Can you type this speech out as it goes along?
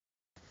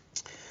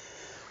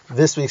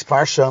This week's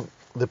Parsha,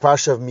 the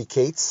Parsha of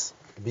Mikeitz,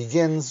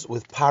 begins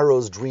with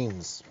Paro's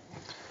dreams.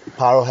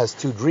 Paro has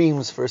two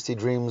dreams. First he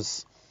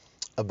dreams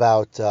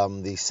about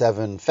the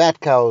 7 fat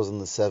cows and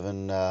the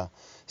 7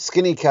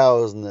 skinny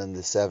cows, and then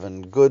the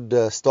 7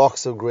 good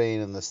stalks of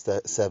grain and the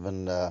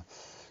 7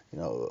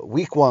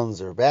 weak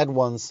ones or bad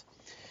ones.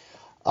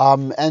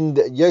 And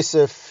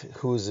Yosef,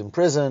 who's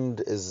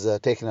imprisoned, is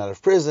taken out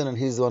of prison, and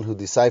he's the one who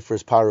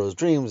deciphers Paro's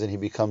dreams, and he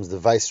becomes the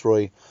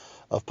viceroy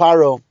of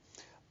Paro.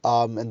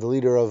 And the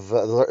leader of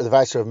the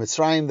viceroy of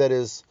Mitzrayim, that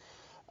is,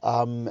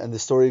 and the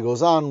story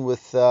goes on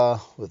with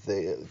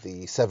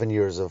the 7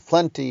 years of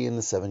plenty and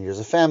the 7 years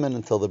of famine,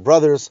 until the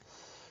brothers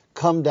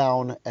come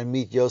down and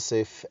meet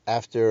Yosef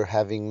after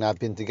having not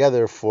been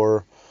together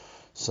for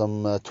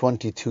some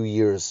 22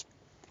 years.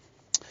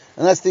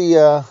 And that's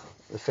the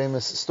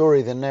famous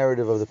story, the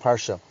narrative of the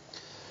Parsha.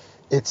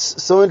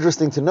 It's so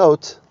interesting to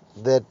note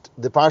that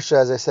the Parsha,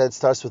 as I said,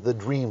 starts with the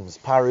dreams,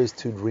 Paro's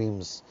 2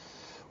 dreams,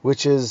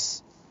 which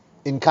is,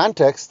 in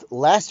context,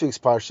 last week's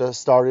Parsha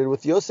started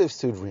with Yosef's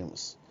 2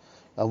 dreams.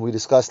 We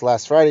discussed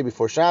last Friday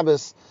before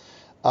Shabbos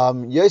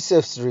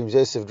Yosef's dreams.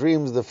 Yosef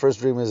dreams. The first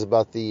dream is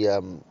about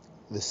the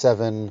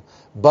 7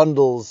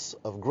 bundles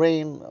of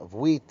grain, of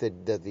wheat,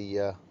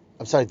 the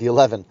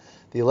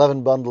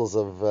 11 bundles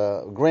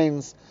of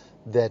grains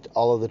that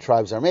all of the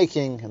tribes are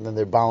making, and then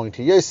they're bowing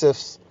to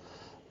Yosef's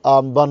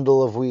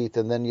bundle of wheat,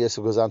 and then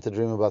Yosef goes on to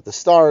dream about the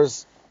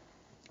stars,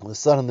 the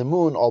sun and the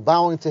moon, all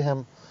bowing to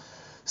him.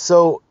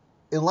 So,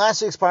 in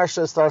last week's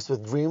Parsha, it starts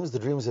with dreams, the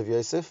dreams of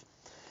Yosef.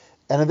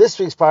 And in this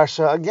week's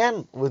Parsha,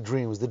 again with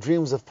dreams, the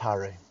dreams of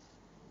Pare.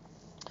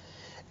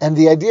 And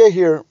the idea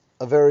here,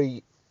 a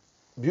very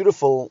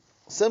beautiful,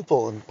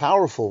 simple, and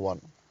powerful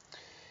one,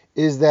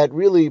 is that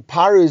really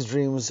Pare's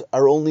dreams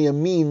are only a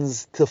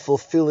means to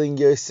fulfilling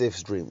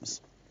Yosef's dreams.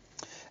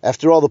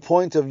 After all, the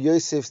point of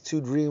Yosef's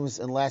 2 dreams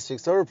in last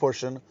week's Torah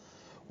portion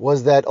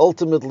was that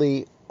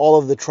ultimately all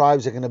of the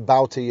tribes are going to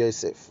bow to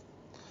Yosef.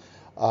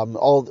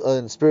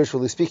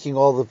 Spiritually speaking,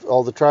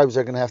 all the tribes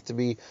are going to have to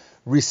be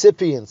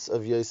recipients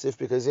of Yosef,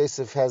 because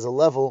Yosef has a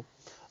level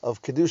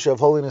of kedusha, of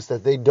holiness,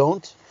 that they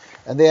don't,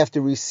 and they have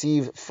to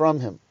receive from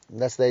him. And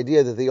that's the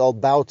idea, that they all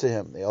bow to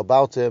him. They all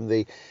bow to him.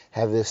 They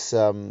have this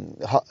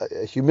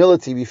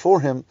humility before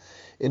him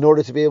in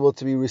order to be able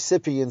to be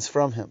recipients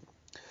from him.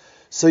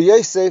 So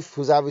Yosef,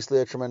 who's obviously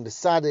a tremendous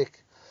tzaddik,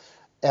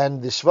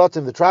 and the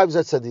Shvatim, the tribes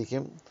at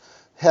tzaddikim,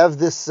 have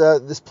this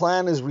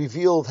plan is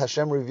revealed.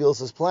 Hashem reveals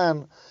his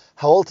plan,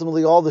 how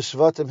ultimately all the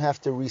Shvatim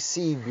have to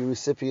be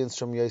recipients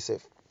from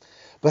Yosef.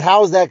 But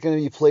how is that going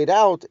to be played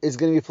out? It's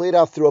going to be played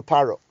out through a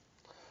Paro.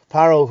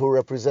 Paro, who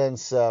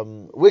represents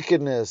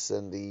wickedness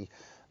and the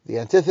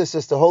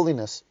antithesis to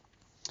holiness.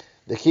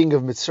 The king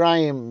of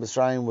Mitzrayim.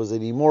 Mitzrayim was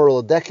an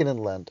immoral, decadent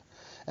land,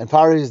 and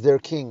Paro is their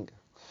king.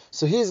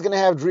 So he's going to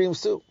have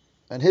dreams too.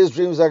 And his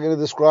dreams are going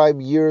to describe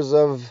years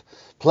of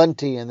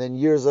plenty, and then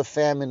years of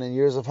famine, and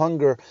years of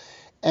hunger.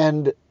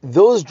 And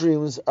those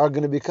dreams are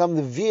going to become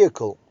the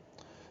vehicle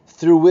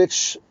through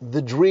which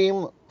the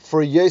dream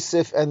for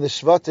Yosef and the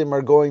Shvatim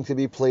are going to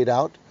be played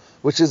out,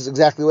 which is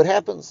exactly what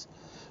happens.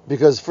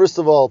 Because first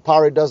of all,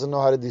 Paro doesn't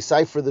know how to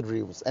decipher the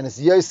dreams, and it's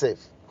Yosef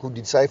who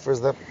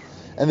deciphers them,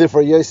 and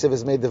therefore Yosef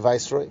is made the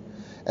viceroy.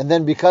 And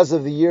then because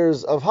of the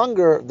years of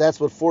hunger, that's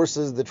what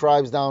forces the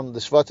tribes down, the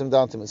Shvatim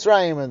down to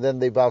Mitzrayim, and then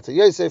they bow to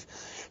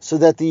Yosef, so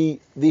that the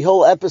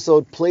whole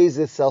episode plays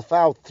itself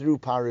out through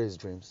Paro's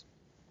dreams.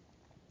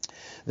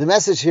 The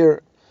message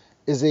here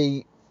is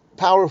a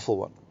powerful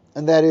one,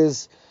 and that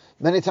is,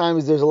 many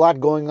times there's a lot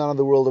going on in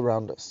the world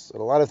around us,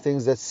 and a lot of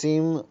things that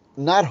seem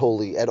not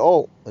holy at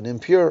all and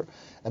impure,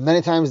 and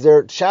many times there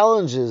are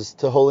challenges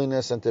to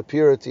holiness and to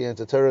purity and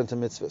to Torah and to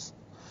mitzvahs.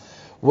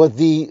 What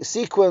the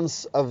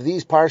sequence of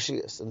these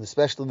parshias, and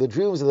especially the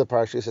dreams of the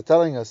parshias, are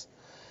telling us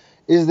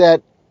is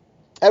that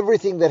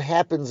everything that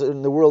happens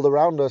in the world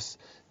around us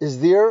is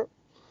there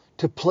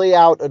to play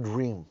out a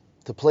dream,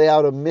 to play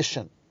out a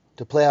mission,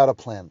 to play out a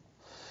plan.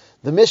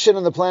 The mission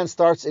and the plan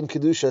starts in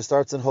Kedusha,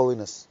 starts in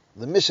holiness.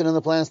 The mission and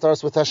the plan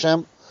starts with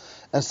Hashem,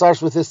 and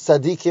starts with His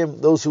tzaddikim,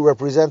 those who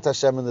represent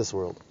Hashem in this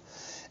world.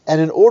 And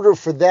in order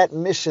for that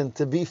mission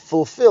to be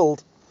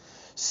fulfilled,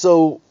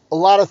 so a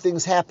lot of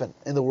things happen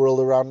in the world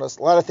around us,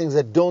 a lot of things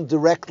that don't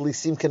directly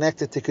seem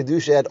connected to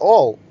Kedusha at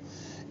all,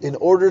 in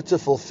order to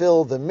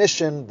fulfill the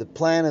mission, the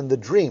plan, and the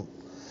dream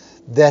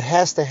that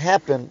has to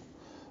happen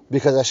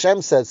because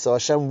Hashem said so,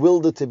 Hashem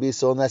willed it to be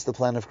so, and that's the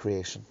plan of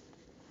creation.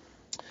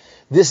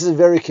 This is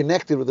very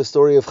connected with the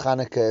story of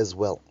Chanukah as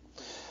well.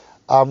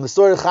 The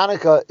story of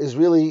Chanukah is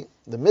really,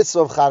 the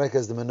mitzvah of Chanukah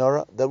is the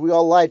menorah that we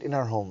all light in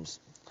our homes.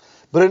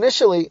 But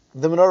initially,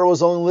 the menorah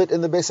was only lit in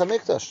the Beis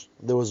HaMikdash.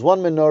 There was one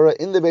menorah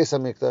in the Beis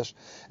HaMikdash,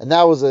 and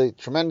that was a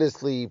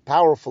tremendously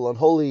powerful and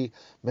holy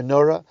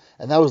menorah,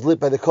 and that was lit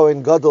by the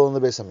Kohen Gadol in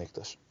the Beis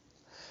HaMikdash.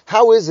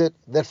 How is it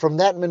that from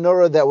that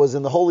menorah that was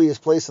in the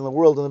holiest place in the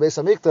world, in the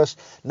Beis HaMikdash,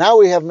 now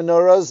we have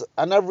menorahs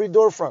on every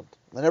door front,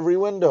 on every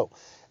window?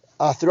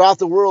 Throughout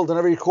the world, in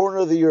every corner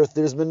of the earth,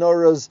 there's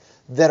menorahs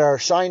that are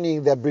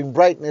shining, that bring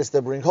brightness,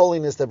 that bring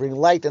holiness, that bring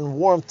light and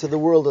warmth to the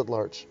world at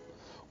large.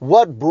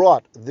 what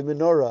brought the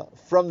menorah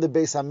from the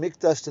Beis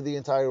HaMikdash to the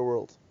entire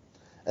world?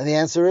 And the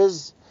answer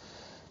is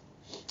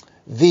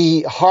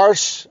the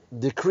harsh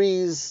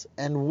decrees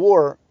and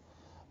war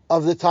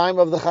of the time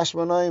of the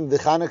Chashmonaim, the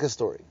Chanukah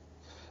story.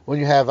 When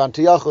you have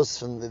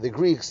Antiochus and the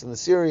Greeks and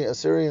the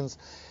Assyrians,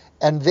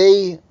 and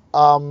they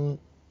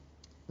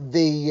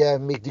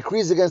make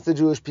decrees against the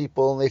Jewish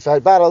people, and they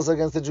fight battles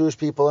against the Jewish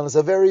people, and it's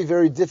a very,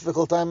 very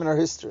difficult time in our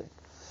history.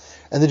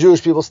 And the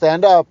Jewish people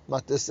stand up,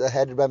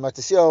 headed by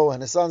Matisyahu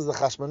and his sons, the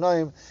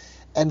Chashmonaim,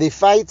 and they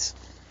fight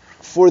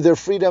for their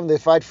freedom, they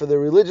fight for their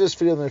religious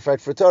freedom, they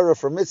fight for Torah,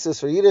 for mitzvahs,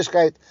 for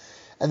Yiddishkeit,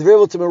 and they're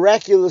able to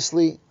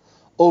miraculously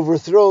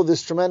overthrow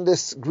this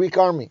tremendous Greek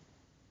army.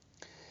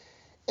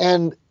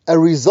 And a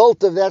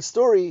result of that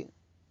story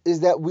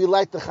is that we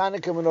light the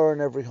Chanukah menorah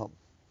in every home.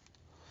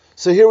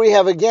 So here we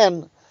have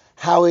again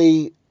how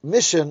a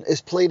mission is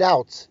played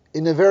out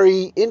in a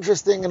very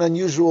interesting and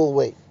unusual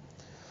way.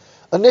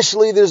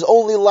 Initially, there's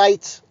only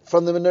light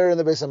from the menorah in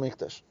the Beis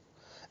HaMikdash.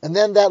 And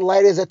then that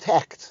light is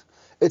attacked.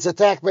 It's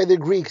attacked by the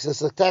Greeks.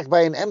 It's attacked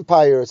by an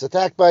empire. It's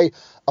attacked by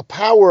a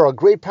power, a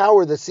great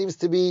power that seems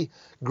to be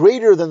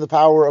greater than the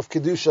power of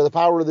Kedusha, the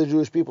power of the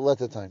Jewish people at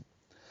the time.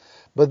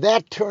 But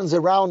that turns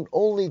around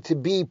only to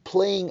be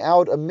playing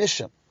out a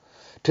mission,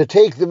 to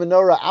take the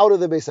menorah out of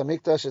the Beis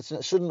HaMikdash.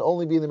 It shouldn't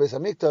only be in the Beis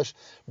HaMikdash,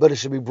 but it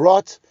should be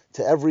brought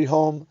to every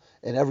home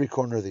in every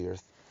corner of the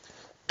earth.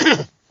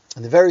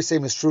 And the very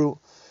same is true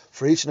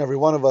for each and every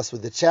one of us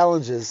with the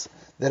challenges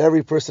that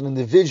every person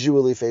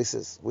individually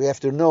faces. We have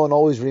to know and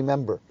always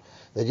remember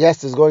that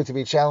yes, there's going to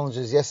be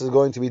challenges, yes, there's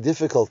going to be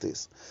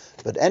difficulties,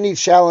 but any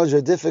challenge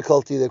or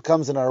difficulty that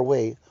comes in our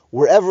way,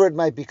 wherever it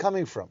might be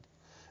coming from,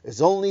 is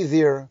only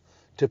there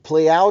to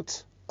play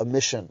out a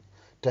mission,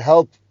 to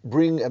help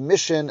bring a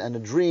mission and a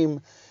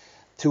dream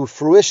to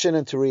fruition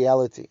and to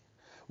reality.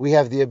 We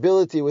have the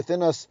ability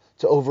within us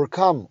to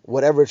overcome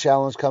whatever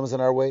challenge comes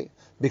in our way,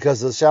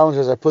 because those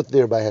challenges are put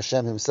there by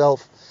Hashem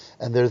Himself,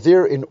 and they're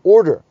there in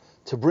order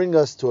to bring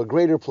us to a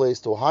greater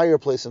place, to a higher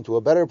place, and to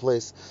a better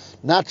place.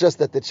 Not just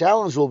that the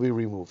challenge will be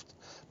removed,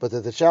 but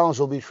that the challenge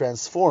will be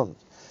transformed.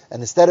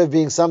 And instead of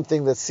being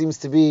something that seems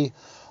to be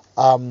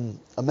a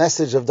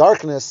message of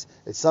darkness,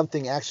 it's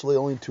something actually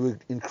only to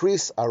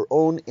increase our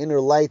own inner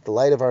light, the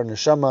light of our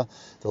neshama,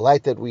 the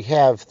light that we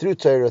have through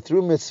Torah,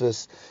 through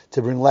mitzvahs,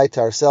 to bring light to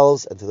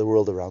ourselves and to the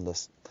world around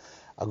us.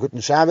 A guten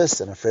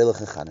Shabbos and a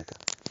freilichen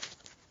Chanukah.